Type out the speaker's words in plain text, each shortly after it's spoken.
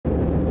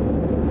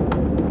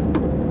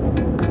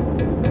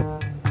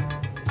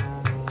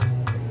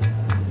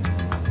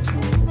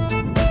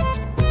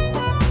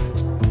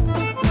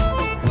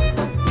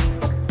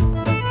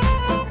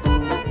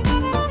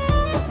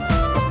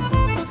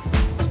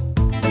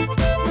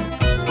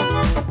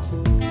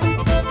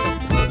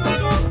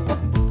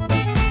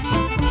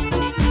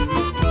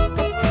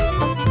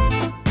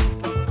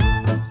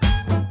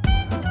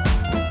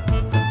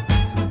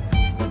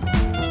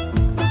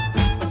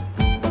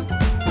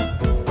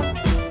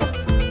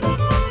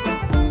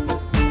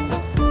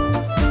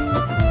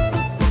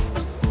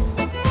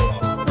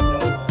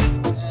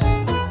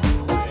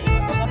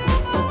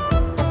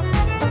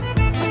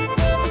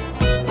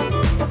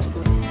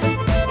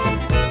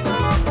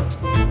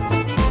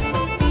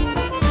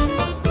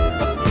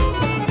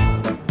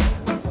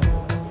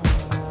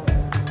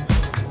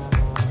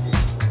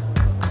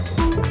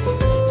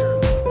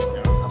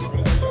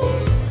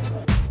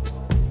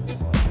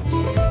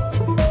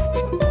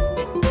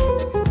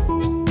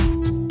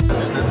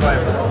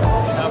drivers.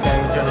 Okay,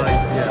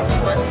 generate. Yeah.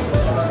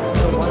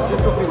 So once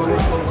this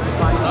configuration is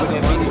defined,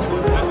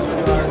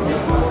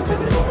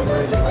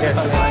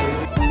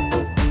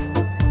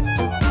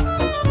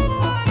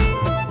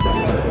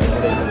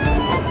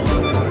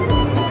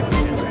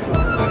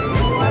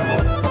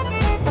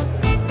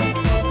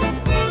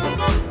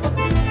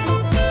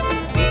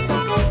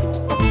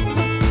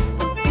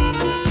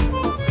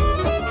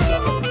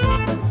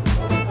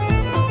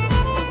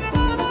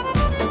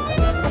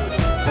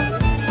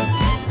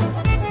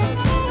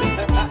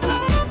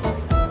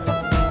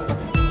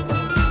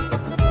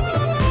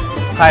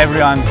 Hi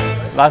everyone,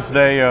 last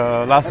day,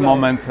 last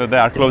moment, they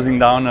are closing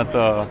down at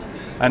the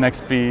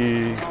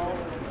NXP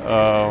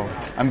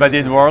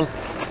Embedded World.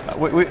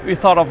 We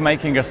thought of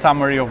making a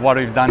summary of what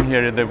we've done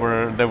here. They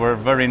were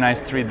very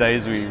nice 3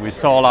 days. We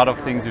saw a lot of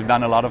things, we've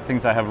done a lot of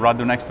things. I have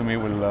Radu next to me,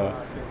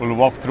 we'll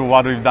walk through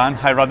what we've done.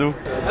 Hi Radu.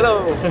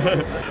 hello.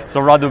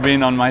 So Radu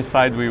being on my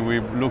side, we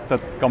looked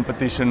at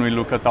competition, we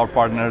looked at our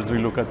partners, we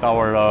looked at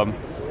our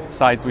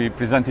site. We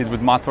presented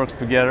with MathWorks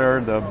together,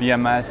 the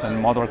BMS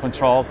and motor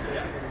control.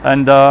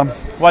 And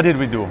what did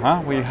we do?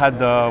 We had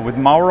with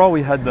Mauro.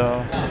 We had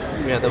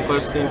the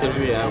first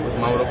interview with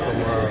Mauro from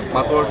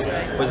MathWorks.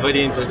 It was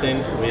very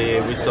interesting.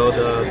 We saw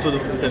the two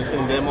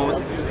interesting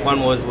demos.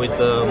 One was with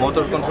the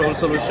motor control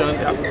solution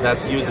that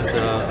uses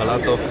a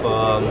lot of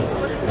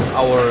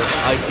our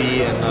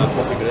IP and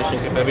configuration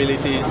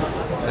capabilities.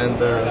 And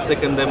the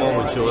second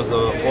demo, which was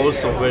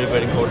also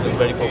very important,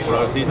 very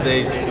popular these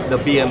days, the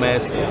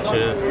BMS, which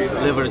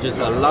leverages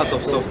a lot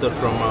of software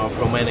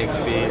from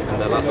NXP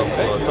and a lot of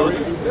tools.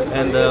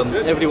 And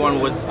everyone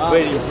was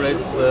very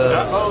impressed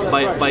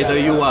by the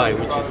UI,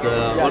 which is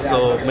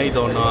also made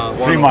on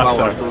one of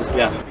our tools.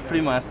 Yeah,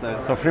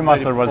 FreeMaster. So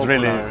FreeMaster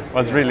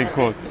was really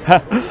cool.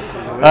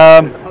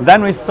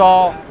 Then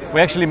we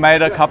actually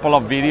made a couple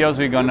of videos.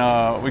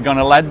 We're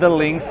gonna let the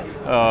links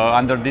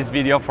under this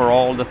video for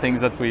all the things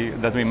that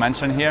we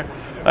mentioned here.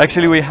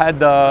 Actually, we've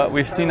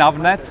seen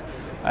Avnet,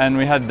 and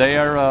we had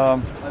their.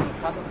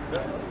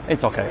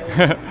 It's okay.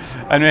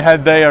 And we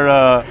had there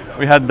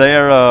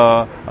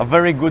a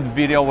very good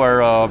video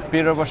where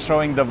Peter was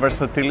showing the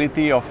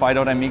versatility of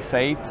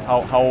i.MX8,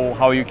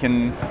 how you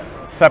can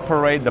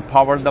separate the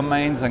power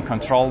domains and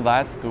control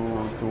that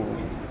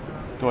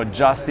to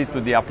adjust it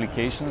to the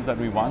applications that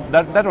we want.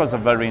 That was a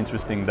very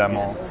interesting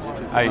demo.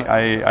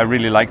 I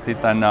really liked it,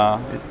 and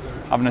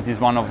Avnet is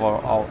one of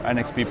our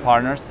NXP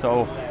partners,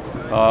 so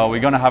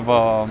we're gonna have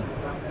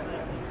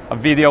a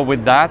video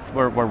with that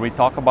where we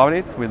talk about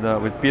it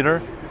with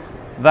Peter.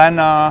 Then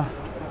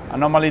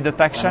anomaly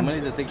detection.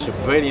 Anomaly detection,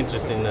 very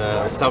interesting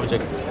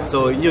subject.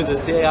 So it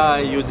uses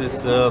AI,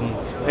 uses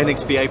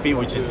NXP IP,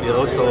 which is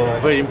also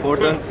very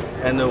important,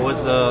 and it was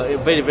a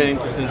very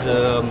interesting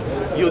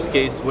use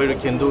case where you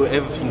can do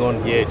everything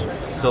on the edge.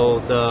 So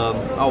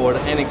our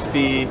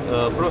NXP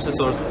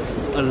processors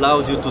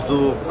allows you to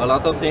do a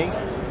lot of things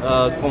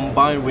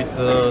combined with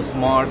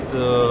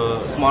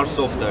smart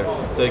software.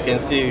 So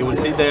you will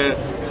see there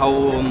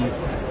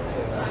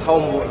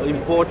how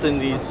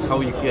important is how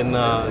you can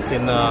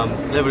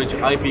leverage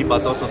IP,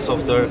 but also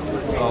software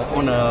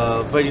on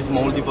a very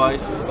small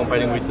device,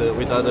 comparing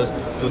with others,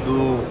 to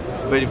do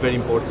very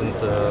important.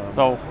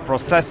 So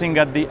processing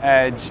at the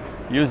edge,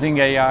 using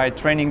AI,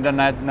 training the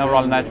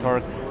neural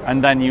network,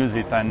 and then use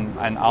it,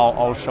 and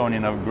all shown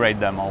in a great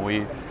demo.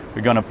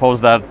 We're gonna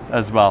post that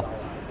as well.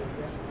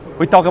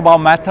 We talk about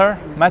Matter.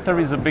 Matter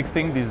is a big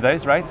thing these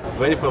days, right?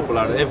 Very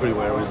popular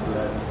everywhere.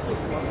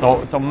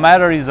 So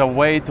Matter is a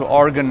way to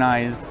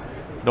organize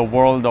the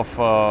world of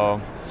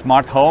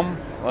smart home,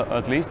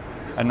 at least,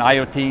 and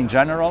IoT in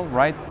general,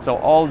 right? So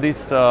all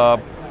these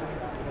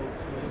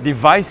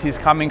devices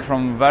coming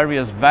from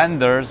various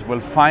vendors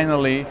will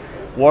finally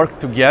work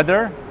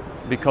together,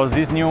 because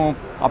this new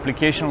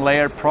application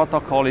layer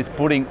protocol is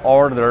putting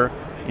order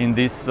in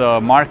this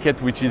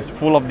market, which is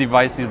full of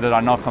devices that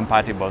are not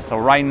compatible. So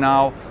right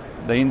now,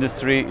 the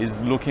industry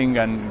is looking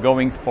and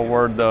going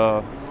forward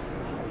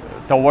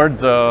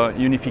towards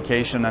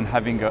unification and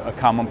having a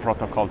common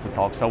protocol to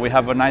talk. So we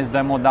have a nice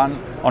demo done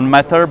on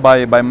Matter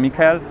by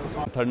Michael.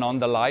 Turn on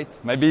the light.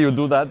 Maybe you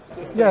do that?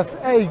 Yes.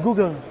 Hey,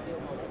 Google,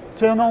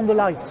 turn on the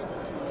lights.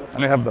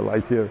 And I have the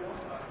light here.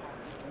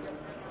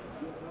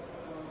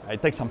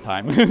 It takes some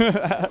time.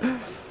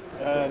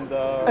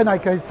 And I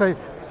can say,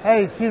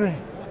 hey Siri,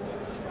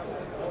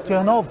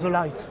 turn off the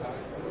light.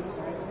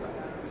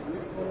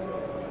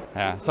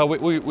 Yeah, so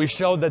we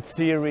showed that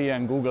Siri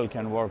and Google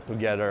can work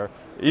together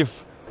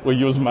if we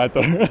use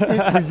Matter.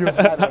 If we use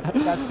Matter,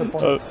 that's the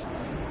point.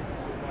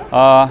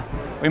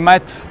 We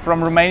met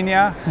from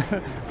Romania,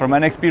 from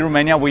NXP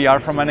Romania. We are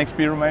from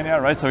NXP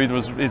Romania, right? So it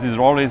is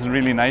always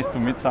really nice to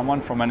meet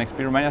someone from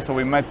NXP Romania. So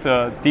we met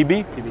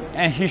Tibi,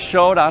 and he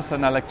showed us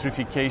an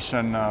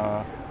electrification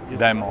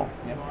demo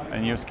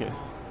and use case.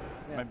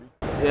 Maybe.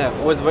 Yeah,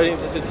 it was very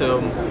interesting.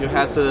 So you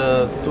had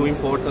two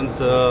important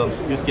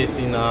use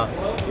cases in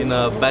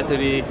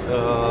battery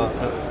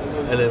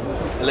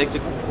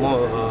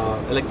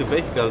electric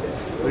vehicles.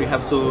 where you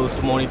have to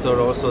monitor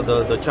also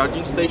the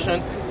charging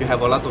station. You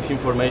have a lot of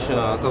information,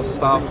 a lot of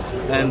stuff,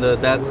 and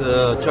that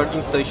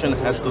charging station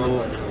has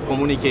to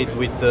communicate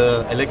with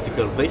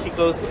electrical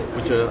vehicles,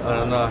 which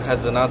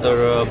has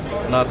another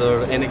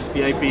NXP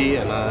IP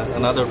and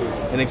another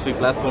NXP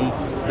platform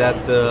that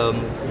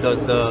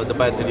does the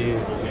battery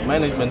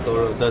management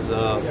or does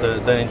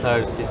the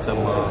entire system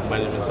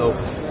management. So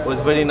it was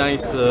very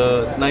nice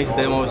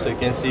demo. So you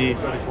can see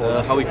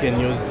how we can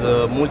use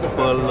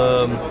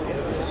multiple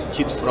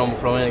chips from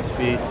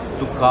NXP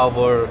to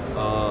cover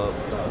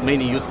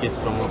many use cases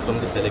from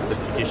this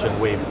electrification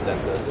wave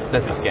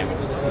that is coming.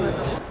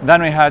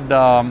 Then we had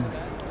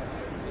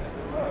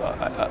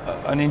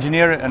an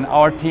engineer, and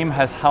our team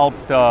has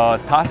helped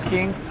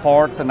tasking,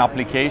 port, and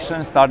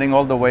application, starting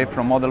all the way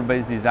from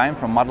model-based design,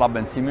 from MATLAB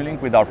and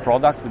Simulink with our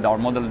product, with our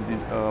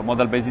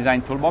model-based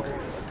design toolbox,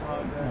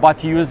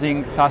 but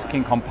using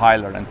tasking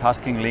compiler and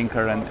tasking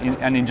linker,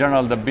 and in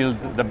general the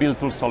build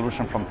tool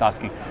solution from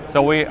tasking.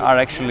 So we are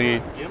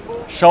actually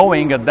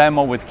showing a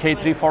demo with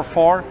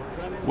K344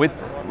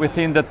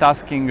 within the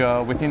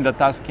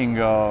tasking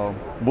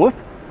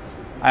booth.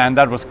 And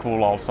that was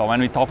cool also.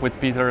 And we talked with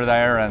Peter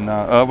there, and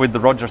with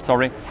Roger,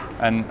 sorry,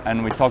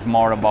 and we talked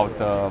more about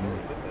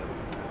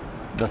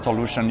the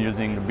solution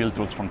using the build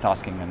tools from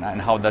tasking, and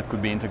how that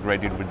could be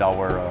integrated with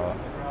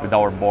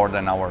our board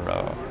and our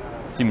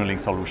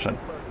Simulink solution.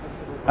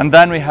 And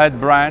then we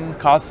had Brian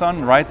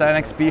Carlson, right?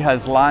 NXP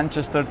has launched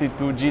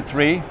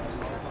S32K344.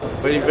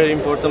 Very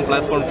important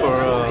platform for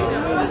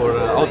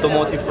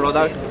automotive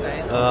products.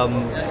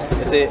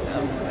 I say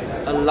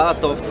a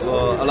lot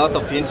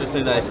of interest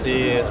that I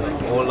see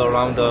all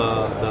around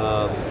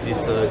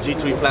this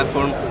G3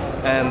 platform,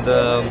 and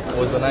it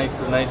was a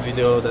nice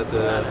video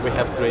that we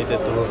have created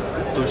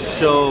to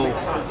show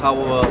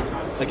how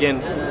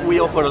again we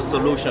offer a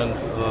solution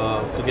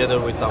together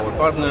with our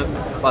partners,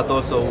 but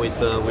also with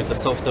the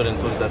software and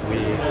tools that we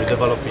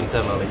develop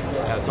internally.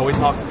 Yeah, so we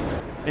talk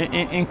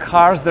in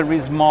cars. There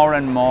is more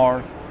and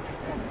more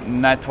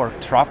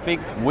network traffic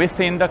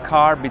within the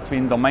car,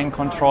 between domain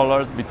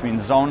controllers, between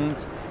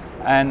zones,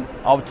 and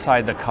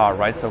outside the car,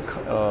 right? So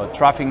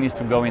traffic needs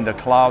to go in the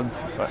cloud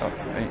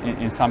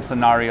in some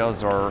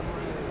scenarios, or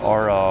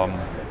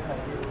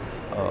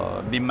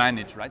be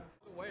managed, right?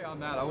 On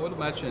that, I would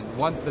mention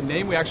the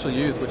name we actually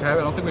use, which I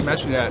don't think we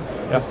mentioned yet,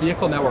 is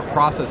Vehicle Network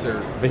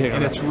Processors.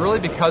 And it's really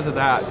because of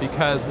that,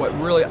 because what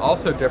really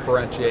also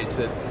differentiates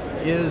it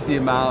is the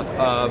amount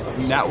of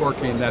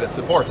networking that it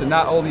supports, and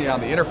not only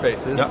on the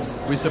interfaces.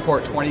 We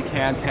support 20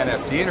 CAN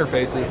 10FD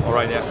interfaces,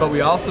 but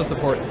we also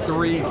support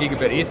 3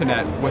 gigabit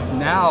Ethernet. With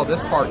now,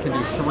 this part can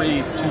do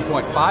 3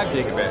 2.5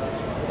 gigabit.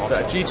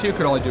 The G2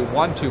 could only do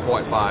 1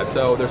 2.5,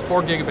 so there's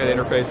 4 gigabit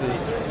interfaces.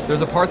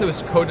 There's a part that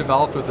was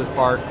co-developed with this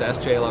part, the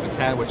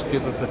SJ1110, which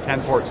gives us a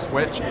 10-port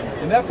switch,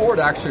 and that board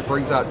actually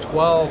brings out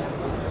 12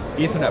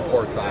 Ethernet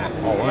ports on it,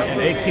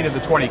 and 18 of the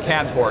 20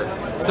 CAN ports.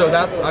 So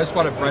that's, I just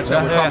want to mention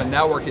that we're talking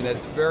networking,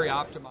 it's very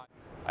optimized.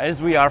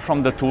 As we are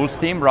from the tools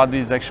team, Radu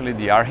is actually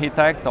the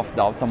architect of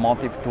the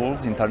automotive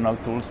tools, internal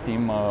tools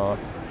team.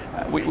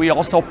 We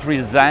also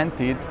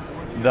presented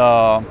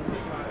the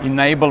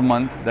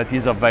enablement that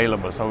is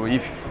available. So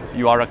if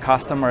you are a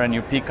customer and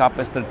you pick up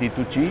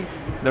S32G,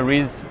 there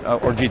is,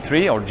 or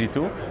G3 or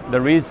G2,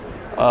 there is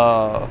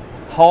a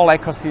whole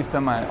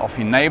ecosystem of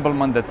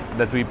enablement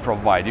that we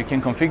provide. You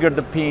can configure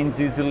the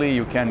pins easily,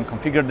 you can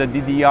configure the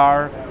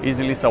DDR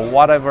easily, so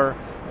whatever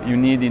you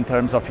need in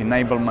terms of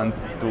enablement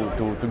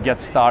to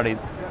get started,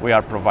 we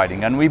are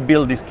providing. And we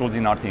build these tools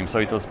in our team, so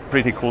it was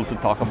pretty cool to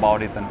talk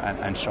about it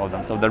and show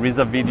them. So there is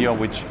a video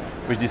which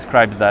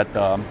describes that,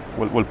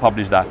 we'll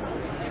publish that.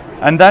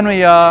 And then we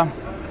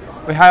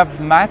have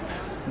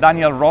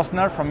Daniel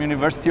Rosner from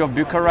University of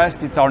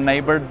Bucharest. It's our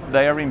neighbor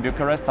there in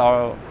Bucharest.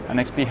 Our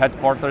NXP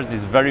headquarters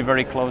is very,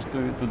 very close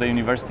to the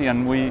university,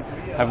 and we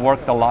have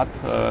worked a lot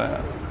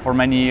for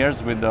many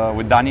years with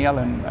Daniel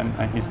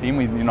and his team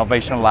with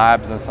innovation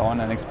labs and so on.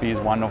 NXP is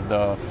one of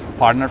the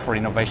partners for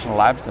innovation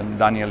labs, and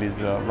Daniel is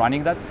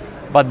running that.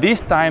 But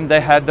this time they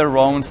had their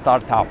own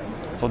startup.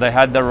 So they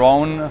had their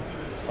own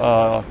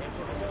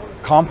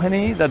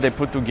company that they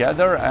put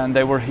together, and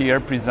they were here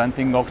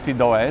presenting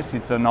Oxid OS.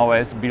 It's an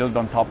OS built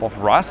on top of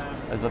Rust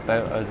as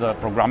a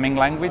programming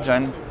language,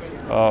 and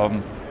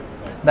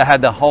they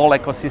had the whole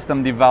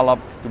ecosystem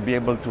developed to be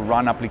able to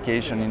run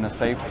application in a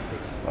safe,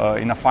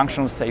 in a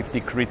functional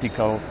safety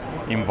critical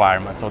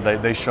environment. So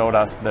they showed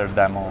us their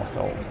demo,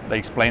 so they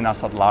explained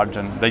us at large,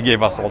 and they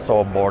gave us also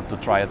a board to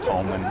try at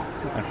home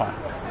and fun.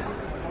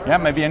 Yeah,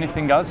 maybe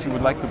anything else you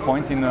would like to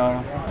point in?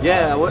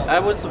 Yeah, I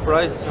was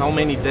surprised how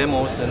many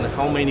demos and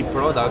how many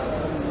products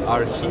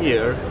are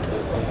here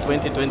in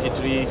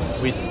 2023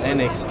 with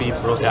NXP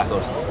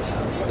processors.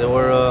 Yeah. They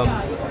were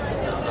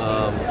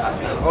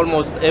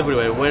almost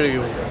everywhere. Where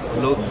you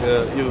look,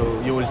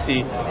 you will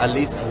see at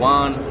least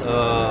one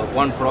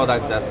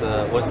product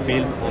that was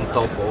built on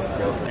top of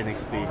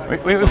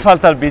NXP. We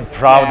felt a bit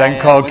proud and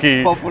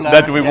cocky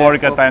that we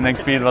work at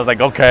NXP. It was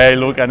like, okay,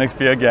 look,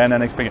 NXP again,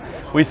 NXP again.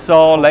 We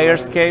saw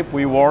Layerscape.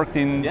 We worked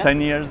in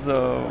 10 years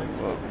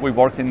we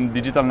worked in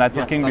digital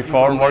networking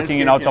before working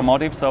in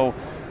automotive, so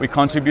we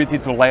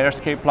contributed to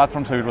Layerscape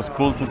platform, so it was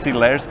cool to see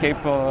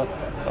Layerscape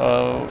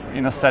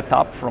in a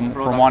setup from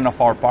one of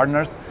our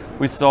partners.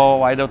 We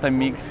saw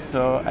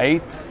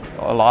i.MX8,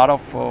 a lot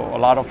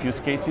of use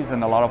cases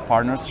and a lot of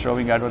partners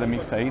showing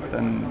i.MX8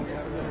 and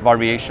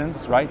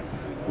variations, right?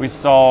 We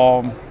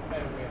saw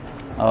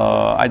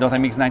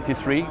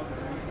i.MX93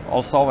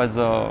 also as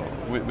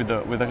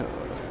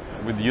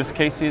with use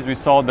cases. We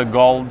saw the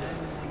gold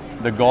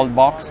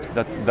box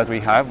that we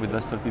have with the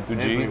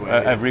S32G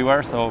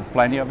everywhere, so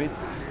plenty of it.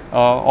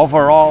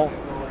 Overall,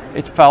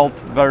 it felt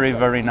very,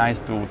 very nice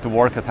to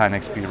work at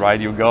NXP, right?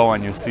 You go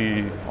and you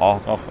see,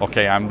 oh,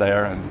 okay, I'm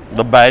there, and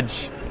the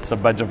badge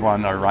of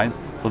honor, right?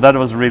 So that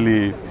was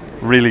really,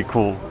 really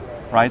cool,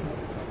 right?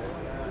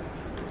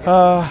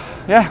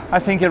 Yeah, I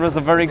think it was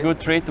a very good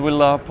treat.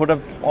 We'll put up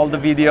all the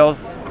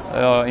videos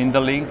in the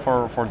link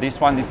for this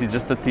one. This is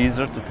just a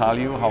teaser to tell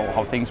you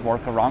how things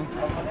work around.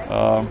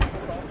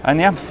 And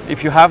yeah,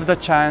 if you have the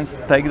chance,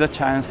 take the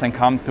chance and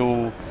come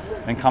to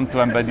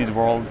Embedded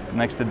World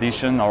next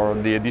edition, or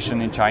the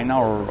edition in China,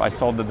 or I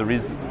saw that there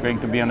is going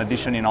to be an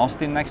edition in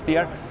Austin next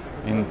year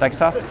in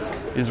Texas.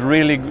 Is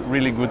really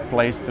good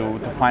place to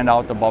find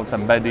out about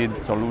embedded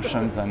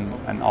solutions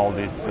and all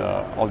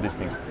these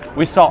things.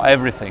 We saw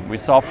everything. We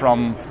saw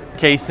from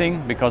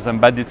casing, because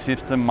embedded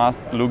system must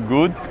look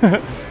good,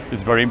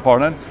 it's very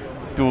important,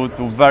 to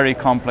very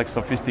complex,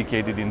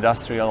 sophisticated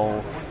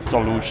industrial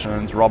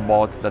solutions,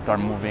 robots that are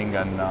moving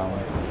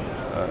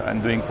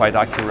and doing quite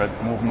accurate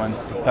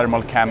movements,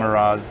 thermal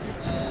cameras,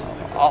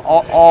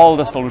 all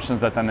the solutions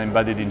that an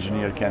embedded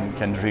engineer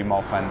can dream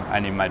of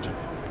and imagine.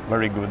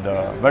 Very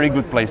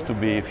good place to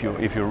be if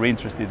you're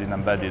interested in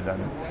embedded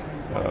and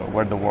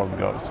where the world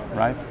goes,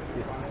 right?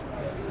 Yes.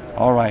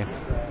 All right.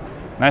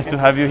 Nice to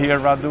have you here,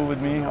 Radu,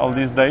 with me all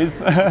these days.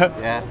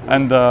 Yeah.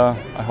 And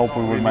I hope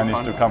we will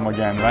manage to come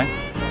again, right?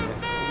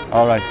 Yes.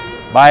 All right.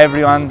 Bye,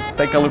 everyone.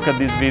 Take a look at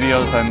these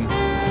videos and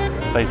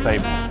stay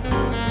safe.